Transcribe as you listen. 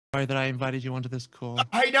that I invited you onto this call.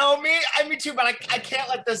 I know, me too, but I can't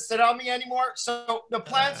let this sit on me anymore. So the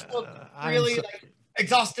plants looked really like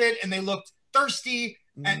exhausted, and they looked thirsty.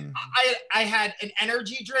 And I had an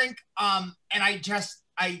energy drink, and I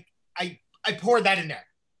poured that in there.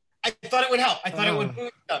 I thought it would help. I thought it would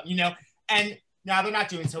boost them, you know. And now they're not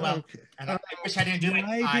doing so well. Okay. And I wish I didn't do it.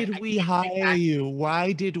 Why did we hire you?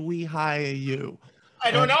 Why did we hire you?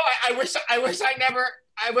 I don't know. I wish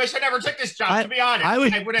I never took this job, to be honest. I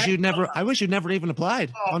wish you'd never even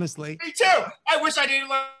applied, honestly. Me too. I wish I didn't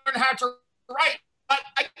learn how to write, but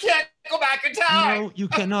I can't go back in time. No, you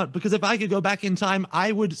cannot, because if I could go back in time,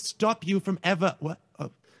 I would stop you from ever. What?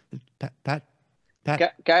 Oh, Pat.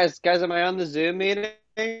 Guys, am I on the Zoom meeting?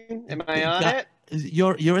 Am I on it?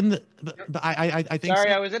 You're in the. I think. Sorry,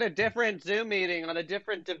 so. I was in a different Zoom meeting on a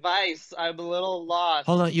different device. I'm a little lost.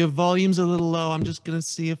 Hold on, your volume's a little low. I'm just gonna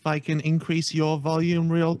see if I can increase your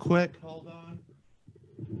volume real quick. Hold on.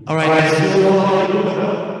 All right.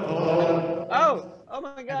 Oh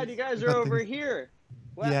my God! You guys are over here.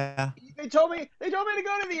 Well, yeah. They told me to go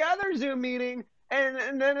to the other Zoom meeting,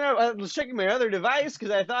 and then I was checking my other device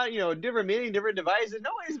because I thought, different meeting, different device. And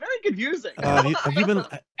no, it's very confusing. Have you been?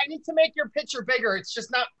 I need to make your picture bigger. It's just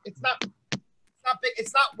not. It's not big.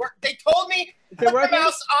 It's not work. They told me put the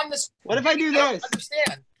mouse on the screen. What if I do this?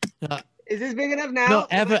 Understand? Is this big enough now? No,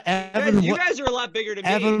 Evan, you guys are a lot bigger to me.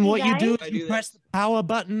 Evan, what you do is you press the power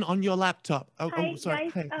button on your laptop. Oh, sorry.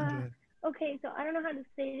 Guys, okay, so I don't know how to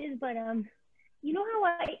say this, but you know how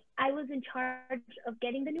I was in charge of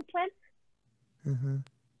getting the new plants? Mm-hmm.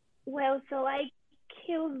 Well, so I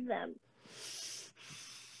killed them.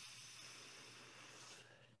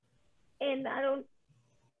 And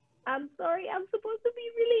I'm sorry, I'm supposed to be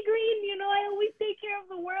really green, I always take care of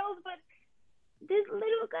the world, but this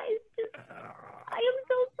little guy is just, I am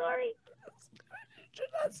so sorry.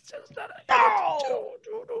 That's just not No!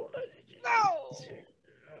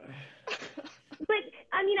 But,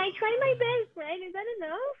 I tried my best, right? Is that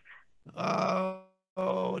enough?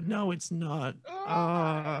 Oh, no, it's not.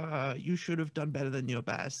 You should have done better than your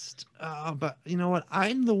best. But you know what?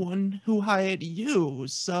 I'm the one who hired you,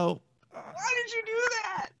 so... Why did you do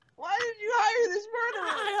that? Why did you hire this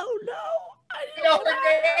murderer? I don't know. You know her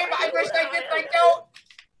name? I wish I did. I don't.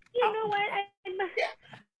 You know what?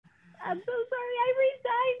 I'm so sorry. I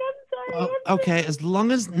resigned. I'm sorry. Okay, as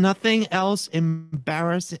long as nothing else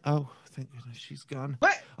embarrassing... Oh, thank goodness she's gone.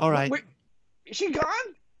 What? All right. Wait, is she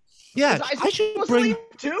gone? Yeah, I should bring...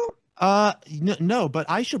 too? No, but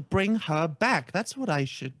I should bring her back. That's what I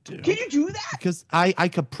should do. Can you do that? Because I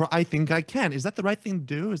think I can. Is that the right thing to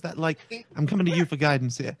do? Is that like I'm coming to you for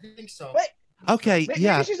guidance here? I think so. Wait, okay,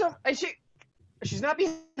 yeah. She's not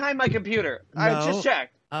behind my computer. No. I just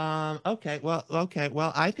checked. Okay. Well,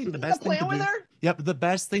 I think the best thing to do. Her? Yep, the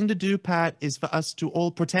best thing to do, Pat, is for us to all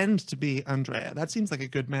pretend to be Andrea. That seems like a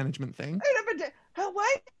good management thing.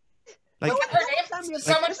 What? Like, that's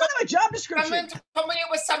not my job description. Someone told me it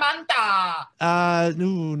was Samantha.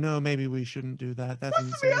 No, maybe we shouldn't do that. That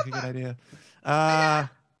doesn't seem like a good idea.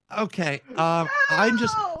 Okay.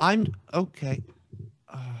 I'm okay.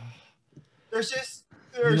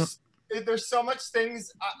 There's so much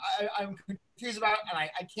things I'm confused about, and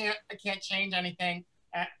I can't change anything.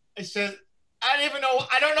 It's just I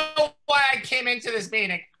don't know why I came into this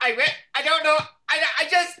meeting. I don't know.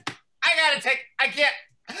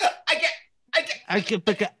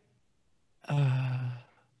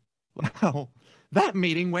 Wow, that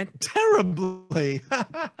meeting went terribly.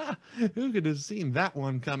 Who could have seen that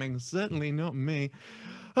one coming? Certainly not me.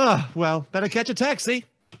 Well, better catch a taxi.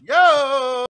 Yo!